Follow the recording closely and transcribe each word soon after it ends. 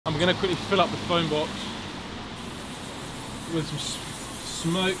we're going to quickly fill up the phone box with some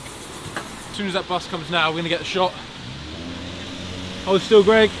smoke. As soon as that bus comes now, we're going to get the shot. Hold still,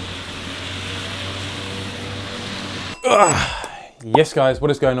 Greg. Yes guys, what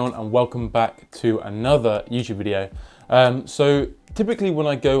is going on, and welcome back to another YouTube video. So typically when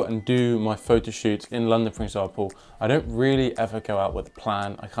I go and do my photo shoots in London, for example, I don't really ever go out with a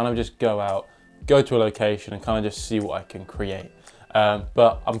plan. I kind of just go out, go to a location and kind of just see what I can create.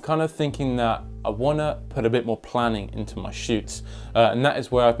 But I'm kind of thinking that I want to put a bit more planning into my shoots, and that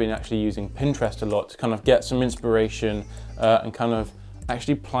is where I've been actually using Pinterest a lot to kind of get some inspiration and kind of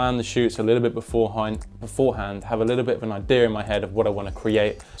actually plan the shoots a little bit beforehand, have a little bit of an idea in my head of what I want to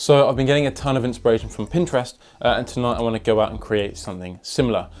create. So I've been getting a ton of inspiration from Pinterest, and tonight I want to go out and create something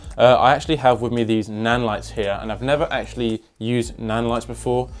similar. I actually have with me these Nanlites here, and I've never actually used Nanlites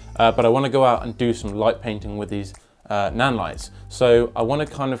before, but I want to go out and do some light painting with these Nanlites. So I want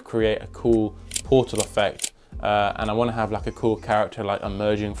to kind of create a cool portal effect, and I want to have like a cool character like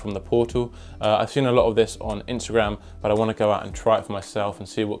emerging from the portal. I've seen a lot of this on Instagram, but I want to go out and try it for myself and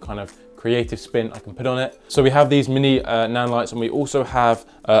see what kind of creative spin I can put on it. So we have these mini Nanlites, and we also have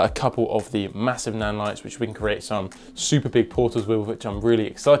a couple of the massive Nanlites which we can create some super big portals with, which I'm really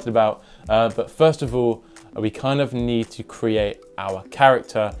excited about. But first of all, we kind of need to create our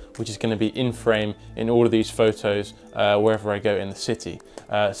character, which is going to be in frame in all of these photos wherever I go in the city.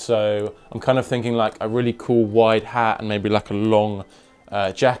 So I'm kind of thinking like a really cool wide hat and maybe like a long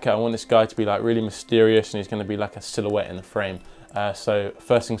jacket. I want this guy to be like really mysterious, and he's going to be like a silhouette in the frame. So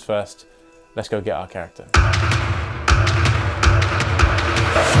first things first, let's go get our character.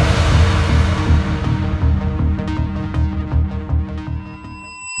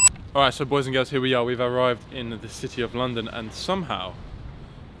 Alright, so boys and girls, here we are. We've arrived in the city of London, and somehow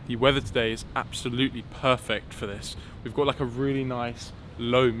the weather today is absolutely perfect for this. We've got like a really nice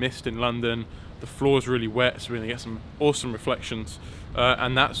low mist in London. The floor is really wet, so we're going to get some awesome reflections.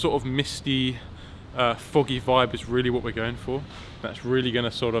 And that sort of misty, foggy vibe is really what we're going for. That's really going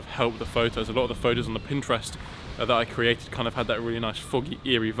to sort of help the photos. A lot of the photos on the Pinterest that I created kind of had that really nice foggy,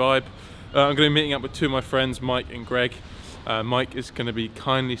 eerie vibe. I'm going to be meeting up with two of my friends, Mike and Greg. Mike is going to be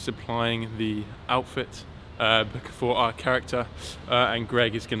kindly supplying the outfit for our character, and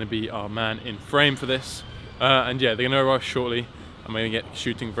Greg is going to be our man in frame for this. And yeah, they're going to arrive shortly. I'm going to get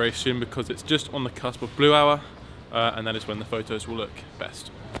shooting very soon because it's just on the cusp of blue hour, and that is when the photos will look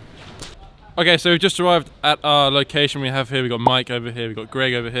best. Okay, so we've just arrived at our location. We have here, we've got Mike over here, we've got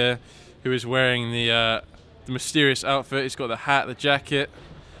Greg over here, who is wearing the mysterious outfit. He's got the hat, the jacket,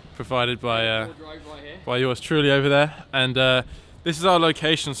 provided by yours truly over there. And this is our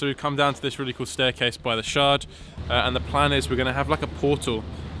location, so we've come down to this really cool staircase by the Shard, and the plan is we're going to have like a portal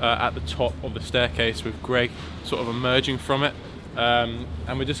at the top of the staircase with Greg sort of emerging from it, and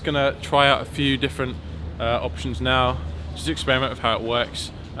we're just going to try out a few different options now, just experiment with how it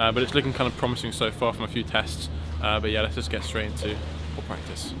works, but it's looking kind of promising so far from a few tests. But yeah, let's just get straight into more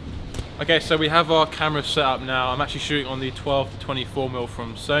practice. Okay, so we have our camera set up now. I'm actually shooting on the 12 to 24mm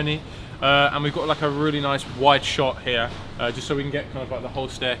from Sony, and we've got like a really nice wide shot here, just so we can get kind of like the whole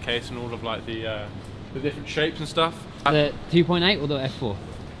staircase and all of like the different shapes and stuff. The 2.8 or the f4?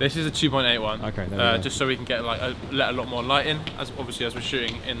 This is a 2.8 one. Okay. Just so we can get like let a lot more light in, as obviously as we're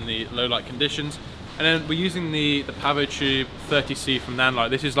shooting in the low light conditions. And then we're using the Pavo Tube 30C from Nanlite.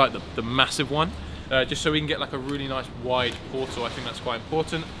 This is like the massive one, just so we can get like a really nice wide portal. I think that's quite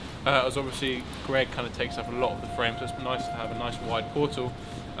important. As obviously Greg kind of takes up a lot of the frame, so it's nice to have a nice wide portal.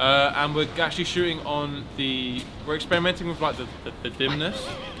 And we're actually shooting on we're experimenting with like the dimness.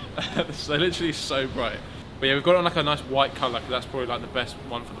 So literally so bright. But yeah, we've got it on like a nice white colour, because that's probably like the best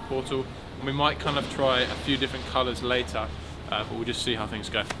one for the portal. And we might kind of try a few different colours later, but we'll just see how things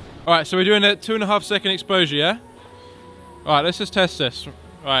go. Alright, so we're doing a 2.5 second exposure, yeah? Alright, let's just test this.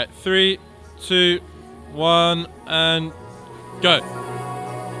 Alright, 3, 2, 1, and go.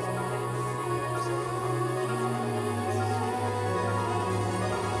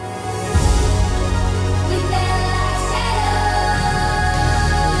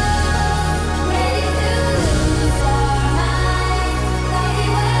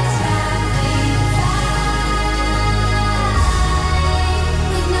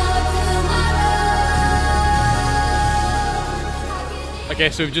 Okay,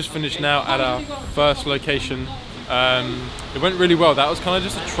 so we've just finished now at our first location. It went really well. That was kind of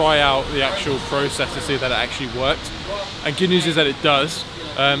just to try out the actual process to see that it actually worked. And good news is that it does.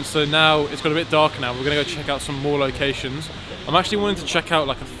 So now it's got a bit darker now. We're going to go check out some more locations. I'm actually wanting to check out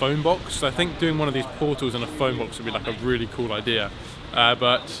like a phone box. So I think doing one of these portals in a phone box would be like a really cool idea.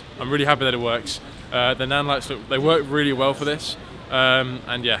 But I'm really happy that it works. The Nanlites, they work really well for this.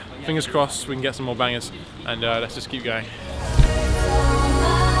 And yeah, fingers crossed we can get some more bangers, and let's just keep going.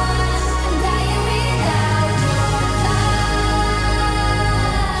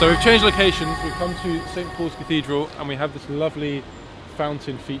 So we've changed locations, we've come to St. Paul's Cathedral, and we have this lovely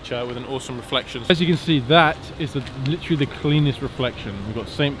fountain feature with an awesome reflection. As you can see, that is literally the cleanest reflection. We've got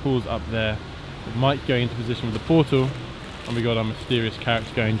St. Paul's up there, with Mike going into position with the portal, and we got our mysterious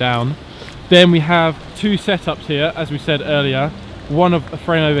character going down. Then we have two setups here, as we said earlier, one of a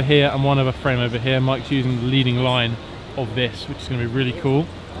frame over here and one of a frame over here. Mike's using the leading line of this, which is going to be really cool,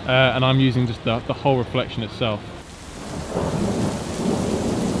 and I'm using just the whole reflection itself.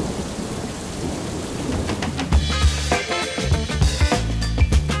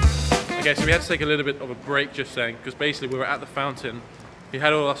 Okay, so we had to take a little bit of a break just then, because basically we were at the fountain, we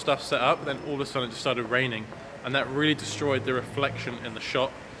had all our stuff set up, then all of a sudden it just started raining, and that really destroyed the reflection in the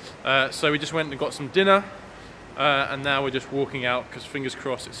shot. So we just went and got some dinner, and now we're just walking out, because fingers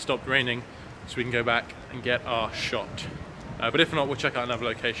crossed it stopped raining, so we can go back and get our shot. But if not, we'll check out another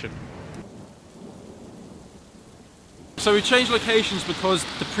location. So we changed locations because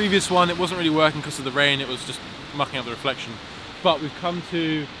the previous one, it wasn't really working because of the rain, it was just mucking up the reflection. But we've come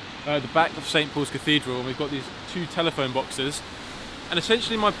to the back of St. Paul's Cathedral, and we've got these two telephone boxes, and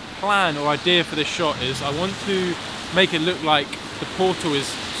essentially my plan or idea for this shot is I want to make it look like the portal is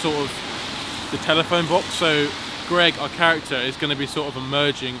sort of the telephone box, so Greg, our character, is going to be sort of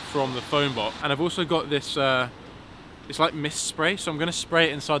emerging from the phone box. And I've also got this it's like mist spray, so I'm going to spray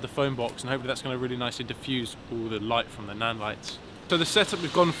it inside the phone box, and hopefully that's going to really nicely diffuse all the light from the Nanlites. So the setup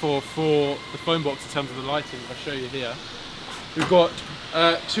we've gone for the phone box in terms of the lighting, if I show you here, we've got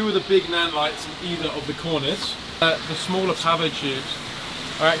two of the big Nanlites in either of the corners. The smaller POV tubes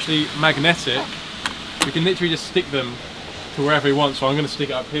are actually magnetic. We can literally just stick them to wherever we want, so I'm going to stick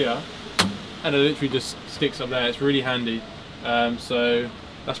it up here, and it literally just sticks up there. It's really handy. So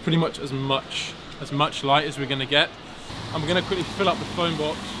that's pretty much as much light as we're going to get. I'm going to quickly fill up the phone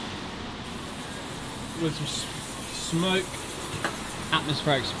box with some smoke.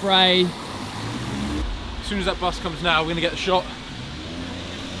 Atmospheric spray. As soon as that bus comes now, we're going to get the shot.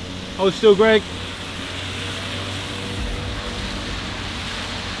 Hold still, Greg.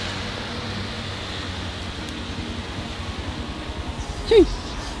 Jeez.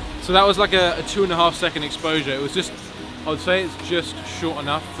 So that was like a 2.5 second exposure. It was just, I would say it's just short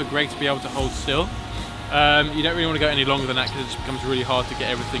enough for Greg to be able to hold still. You don't really want to go any longer than that because it just becomes really hard to get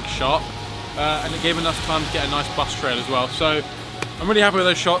everything sharp. And it gave enough time to get a nice bus trail as well. So I'm really happy with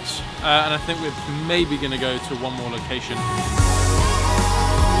those shots, and I think we're maybe going to go to one more location.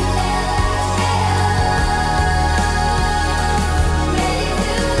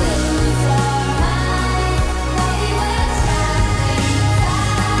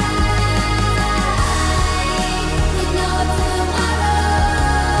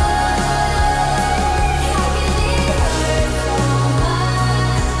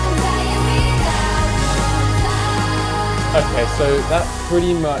 Okay, so that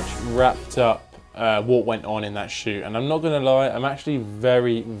pretty much wrapped up what went on in that shoot, and I'm not gonna lie, I'm actually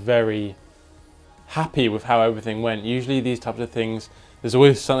very, very happy with how everything went. Usually these types of things, there's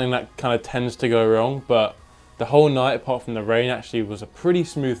always something that kind of tends to go wrong, but the whole night, apart from the rain, actually was a pretty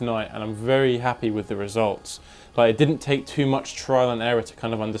smooth night, and I'm very happy with the results. Like, it didn't take too much trial and error to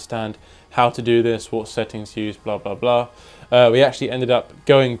kind of understand how to do this, what settings to use, blah, blah, blah. We actually ended up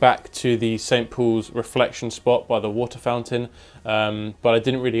going back to the St. Paul's reflection spot by the water fountain, but I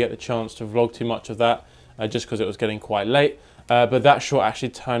didn't really get the chance to vlog too much of that, just because it was getting quite late. But that shot actually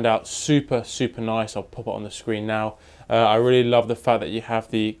turned out super, super nice. I'll pop it on the screen now. I really love the fact that you have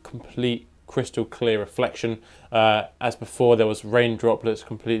the complete crystal clear reflection. As before, there was rain droplets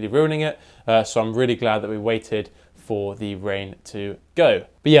completely ruining it, so I'm really glad that we waited for the rain to go.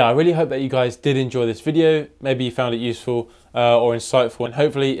 But yeah, I really hope that you guys did enjoy this video. Maybe you found it useful or insightful, and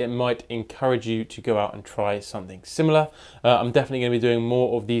hopefully it might encourage you to go out and try something similar. I'm definitely going to be doing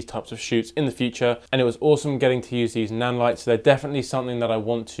more of these types of shoots in the future, and it was awesome getting to use these Nanlites. They're definitely something that I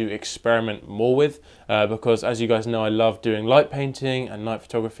want to experiment more with, because as you guys know, I love doing light painting and night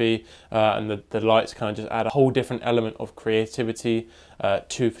photography, and the lights kind of just add a whole different element of creativity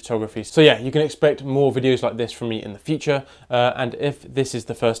to photography. So yeah, you can expect more videos like this from me in the future, and if this is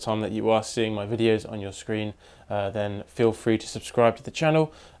the first time that you are seeing my videos on your screen, then feel free to subscribe to the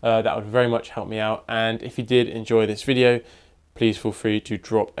channel. That would very much help me out, and if you did enjoy this video, please feel free to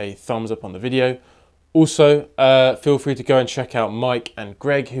drop a thumbs up on the video. Also, feel free to go and check out Mike and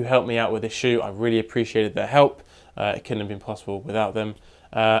Greg, who helped me out with this shoot. I really appreciated their help. It couldn't have been possible without them.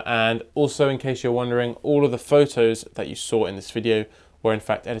 And also, in case you're wondering, all of the photos that you saw in this video were in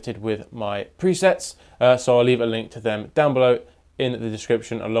fact edited with my presets, so I'll leave a link to them down below in the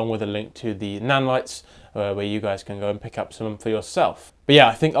description, along with a link to the Nanlites, where you guys can go and pick up some for yourself. But yeah,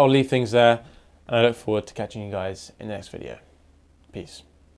 I think I'll leave things there, and I look forward to catching you guys in the next video. Peace.